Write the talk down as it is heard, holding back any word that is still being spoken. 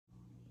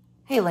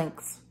Hey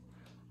Llynks,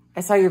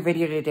 I saw your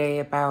video today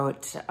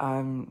about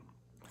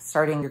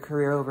starting your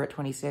career over at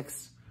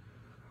 26.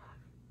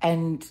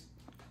 And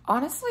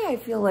honestly, I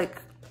feel like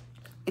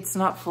it's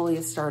not fully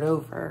a start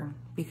over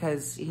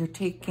because you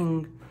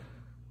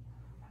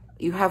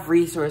have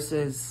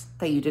resources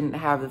that you didn't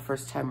have the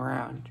first time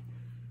around.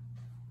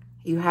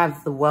 You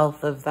have the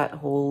wealth of that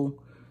whole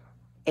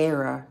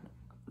era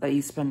that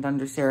you spent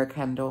under Sarah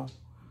Kendall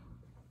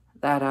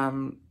that,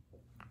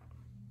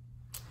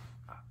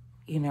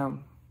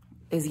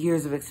 is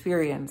years of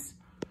experience.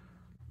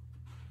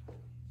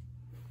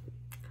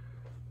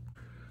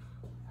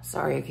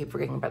 Sorry, I keep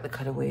forgetting about the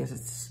cutaways.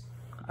 It's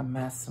a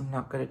mess. I'm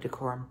not good at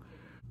decorum.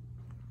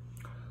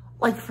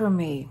 Like for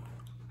me,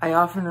 I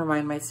often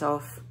remind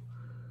myself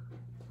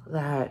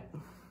that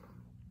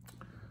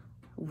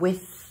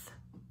with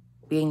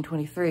being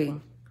 23,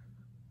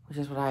 which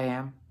is what I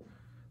am,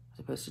 as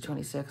opposed to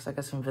 26, I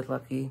guess I'm a bit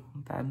lucky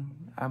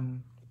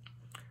then.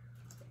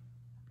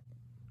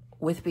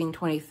 With being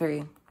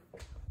 23,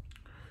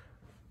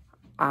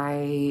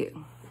 I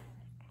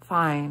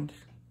find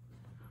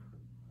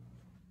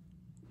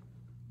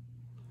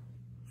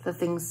that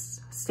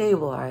things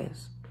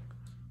stabilize.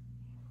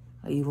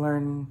 You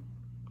learn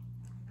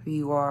who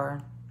you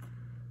are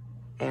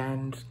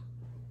and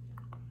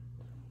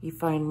you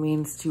find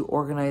means to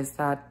organize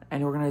that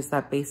and organize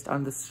that based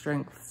on the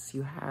strengths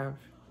you have.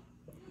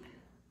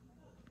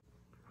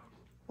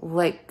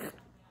 Like,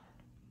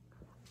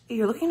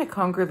 you're looking to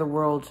conquer the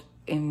world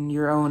in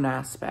your own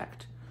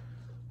aspect.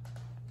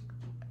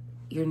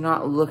 You're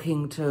not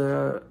looking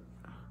to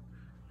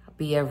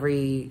be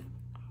every,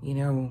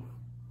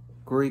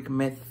 Greek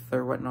myth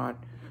or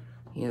whatnot,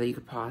 that you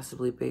could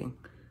possibly be.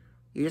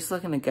 You're just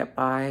looking to get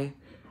by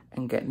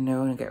and get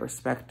known and get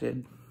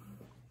respected.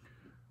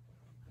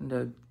 And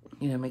to,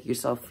 make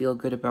yourself feel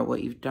good about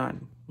what you've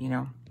done,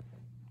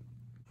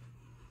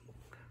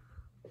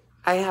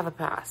 I have a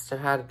past.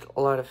 I've had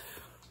a lot of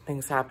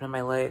things happen in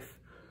my life.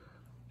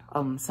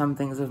 Some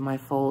things of my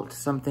fault,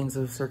 some things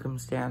of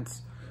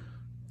circumstance,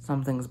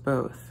 some things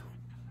both.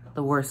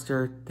 The worst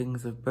are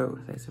things of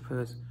both, I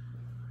suppose.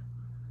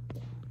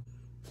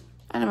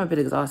 And I'm a bit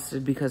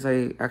exhausted because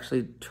I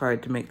actually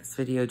tried to make this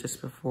video just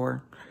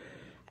before,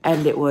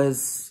 and it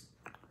was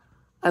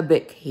a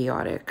bit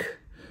chaotic.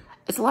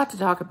 It's a lot to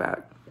talk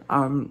about.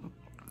 And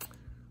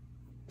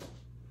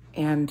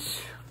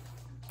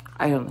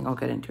I don't think I'll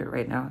get into it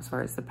right now as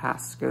far as the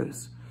past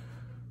goes.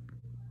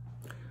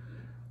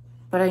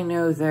 But I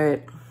know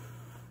that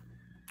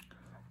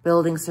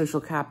building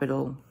social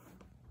capital,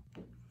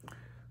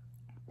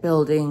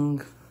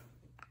 building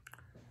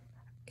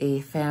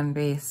a fan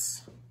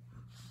base,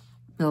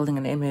 building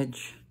an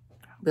image,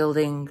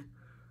 building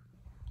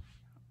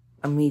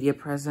a media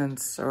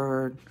presence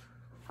or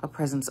a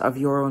presence of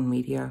your own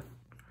media,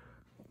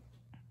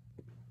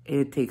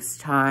 it takes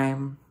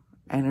time,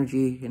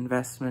 energy,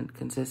 investment,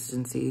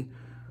 consistency,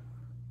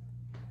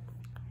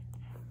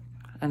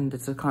 and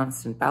it's a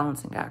constant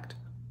balancing act.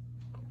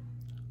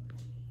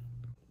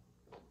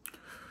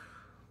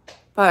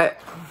 But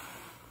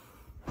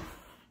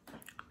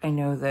I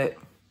know that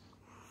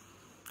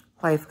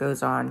life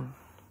goes on,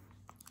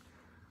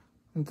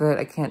 that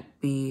I can't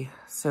be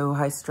so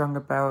high-strung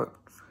about,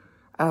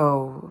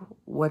 oh,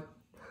 what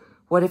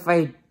if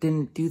I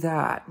didn't do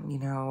that?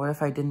 What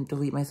if I didn't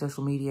delete my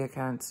social media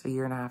accounts a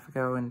year and a half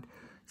ago and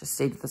just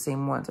stayed with the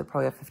same ones? I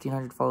probably have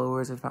 1,500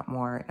 followers, if not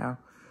more right now.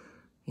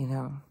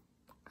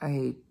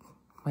 I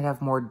might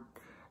have more,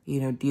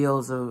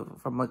 deals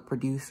from like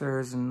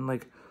producers and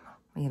like,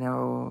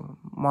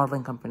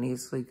 modeling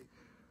companies, like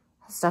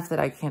stuff that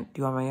I can't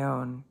do on my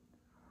own,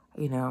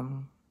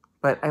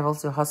 but I've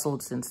also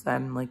hustled since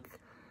then. Like,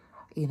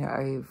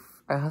 I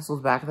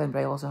hustled back then, but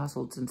I also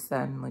hustled since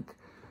then, like,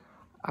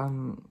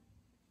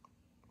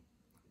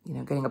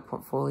 getting a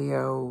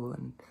portfolio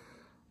and,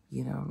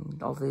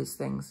 all these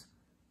things.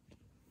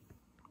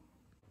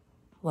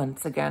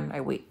 Once again,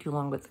 I wait too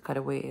long with the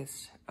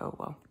cutaways. Oh,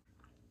 well.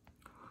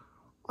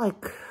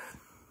 Like,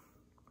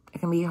 it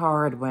can be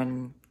hard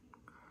when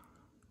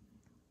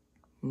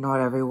not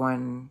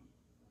everyone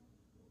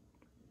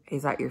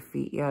is at your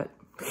feet yet,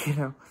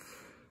 I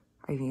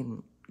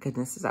mean,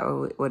 goodness, is that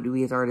what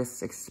we as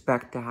artists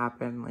expect to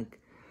happen? Like,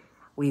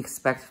 we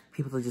expect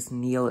people to just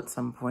kneel at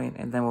some point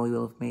and then we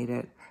will have made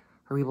it.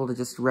 For people to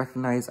just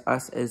recognize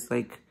us as,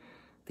 like,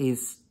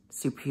 these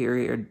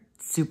semi-superior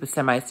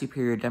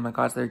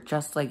demigods that are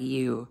just like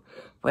you,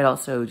 but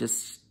also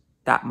just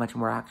that much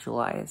more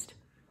actualized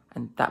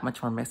and that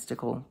much more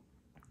mystical,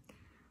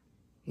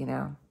 And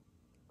then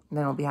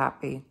we'll be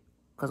happy.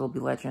 Because we'll be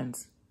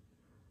legends.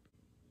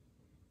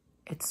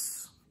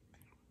 It's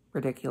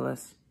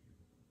ridiculous.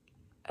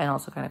 And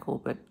also kind of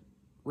cool, but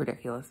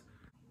ridiculous.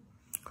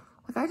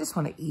 Like, I just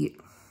want to eat.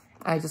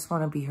 I just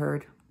want to be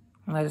heard.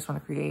 And I just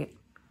want to create.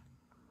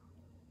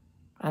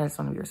 I just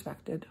want to be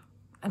respected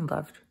and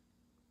loved.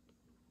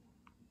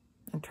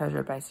 And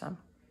treasured by some.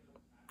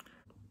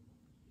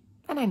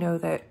 And I know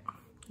that,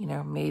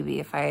 maybe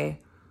if I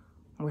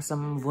were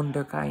some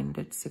wunderkind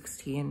at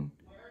 16,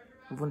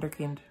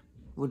 wunderkind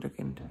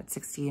at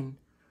 16,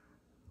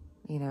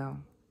 you know,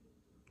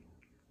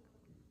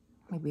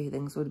 maybe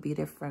things would be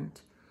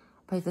different.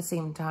 But at the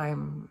same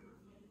time,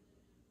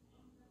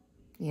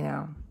 you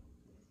know,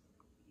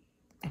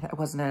 I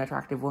wasn't an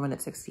attractive woman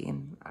at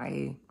 16.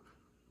 I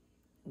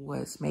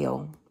was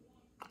male.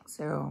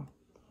 So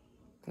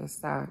there's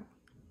that.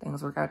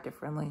 Things work out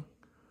differently.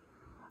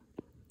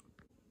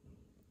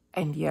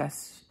 And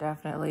yes,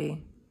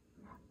 definitely,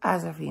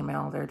 as a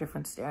female, there are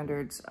different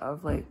standards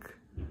of, like,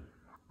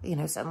 you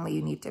know, suddenly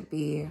you need to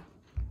be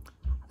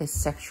this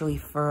sexually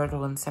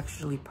fertile and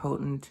sexually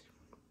potent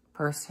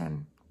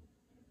person.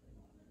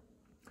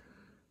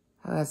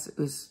 It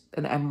was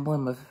an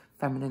emblem of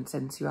feminine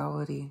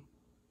sensuality.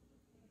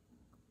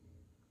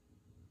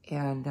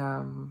 And,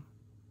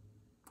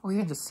 or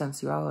even just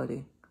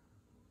sensuality.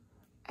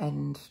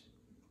 And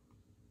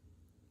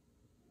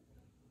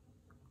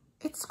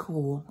it's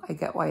cool. I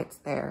get why it's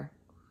there.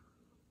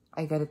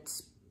 I get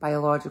its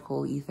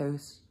biological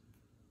ethos.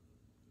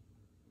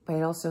 But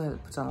it also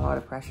puts on a lot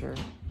of pressure.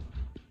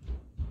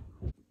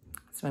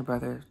 It's my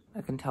brother.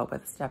 I can tell by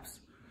the steps.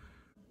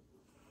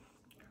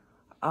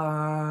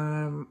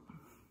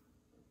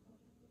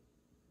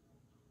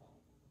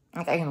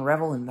 Like, I can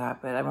revel in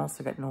that, but I'm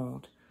also getting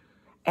old.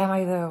 Am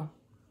I, though?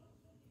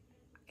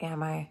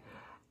 Am I?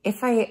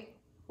 If I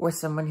were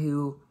someone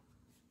who,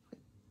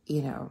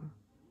 you know,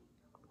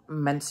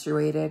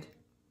 menstruated,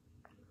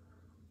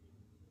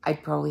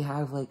 I'd probably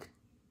have like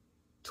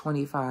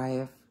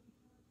 25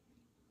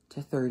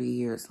 to 30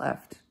 years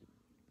left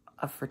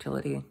of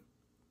fertility.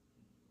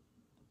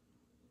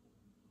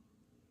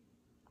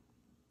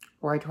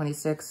 Were I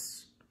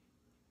 26,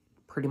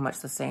 pretty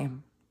much the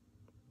same.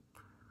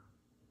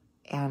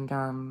 And,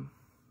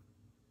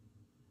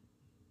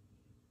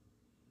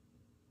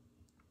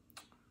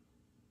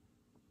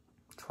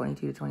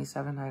 22 to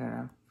 27, I don't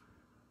know.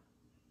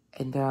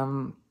 And,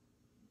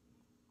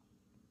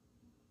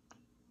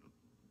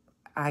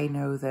 I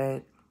know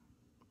that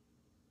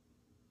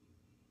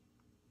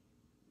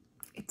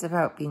it's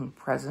about being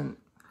present,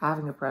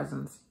 having a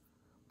presence,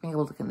 being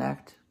able to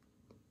connect.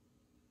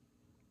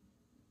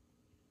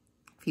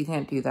 If you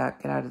can't do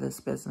that, get out of this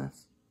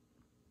business.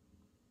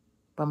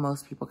 But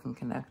most people can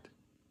connect.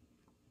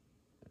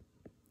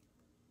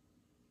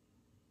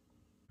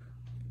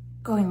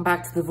 Going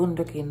back to the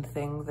Wunderkind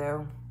thing,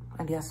 though,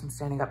 and yes, I'm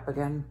standing up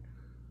again.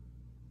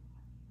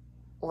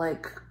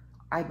 Like,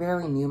 I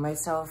barely knew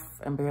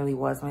myself and barely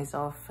was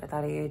myself at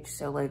that age.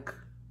 So, like,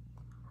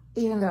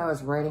 even though I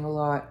was writing a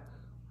lot,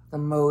 the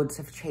modes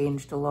have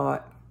changed a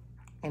lot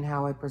in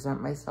how I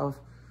present myself,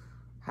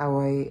 how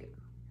I,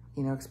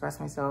 you know, express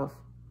myself,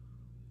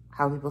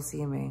 how people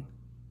see me,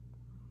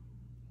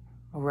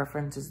 what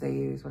references they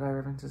use, what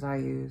references I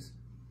use.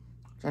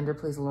 Gender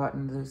plays a lot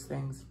into those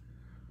things.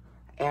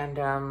 And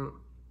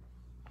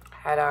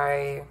had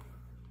I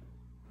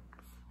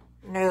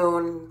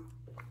known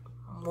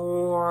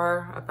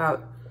more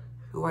about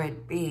who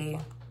I'd be,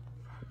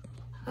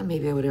 then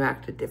maybe I would have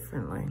acted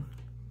differently.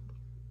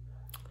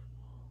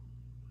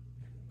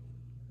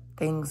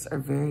 Things are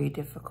very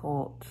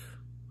difficult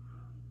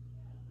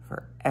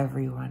for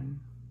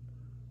everyone.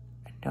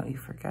 And don't you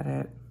forget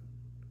it.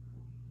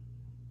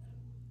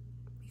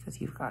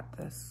 Because you've got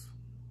this.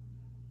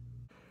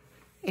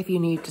 If you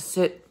need to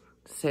sit,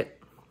 sit.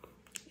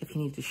 If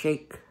you need to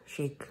shake,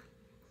 shake.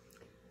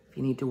 If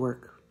you need to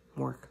work,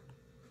 work.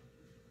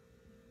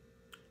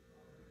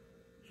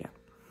 Yeah.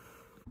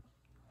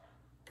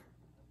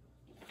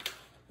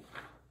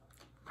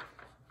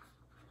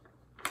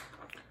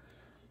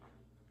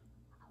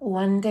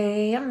 One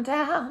day I'm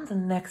down, the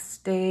next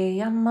day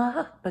I'm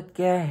up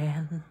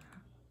again.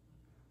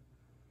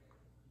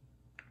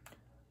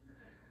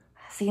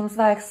 Seems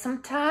like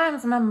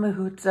sometimes my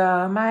moods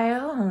are my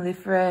only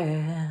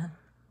friends.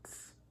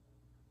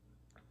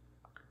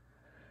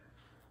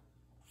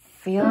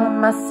 Feeling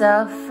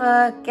myself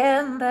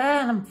again,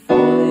 then I'm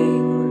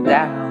falling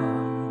down.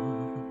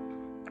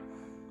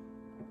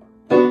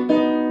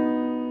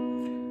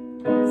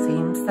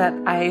 Seems that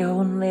I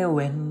only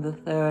win the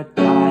third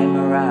time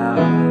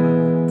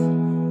around.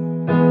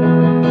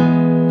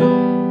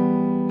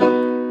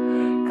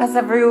 'Cause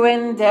I've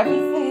ruined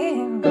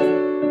everything.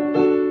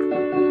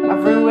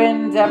 I've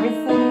ruined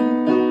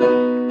everything.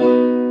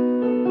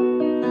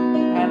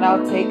 And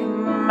I'll take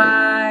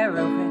my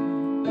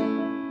ruin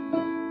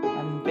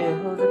and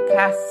build a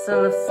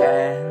castle of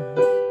sand.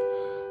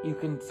 You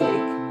can take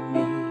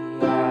me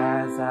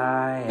as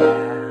I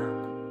am.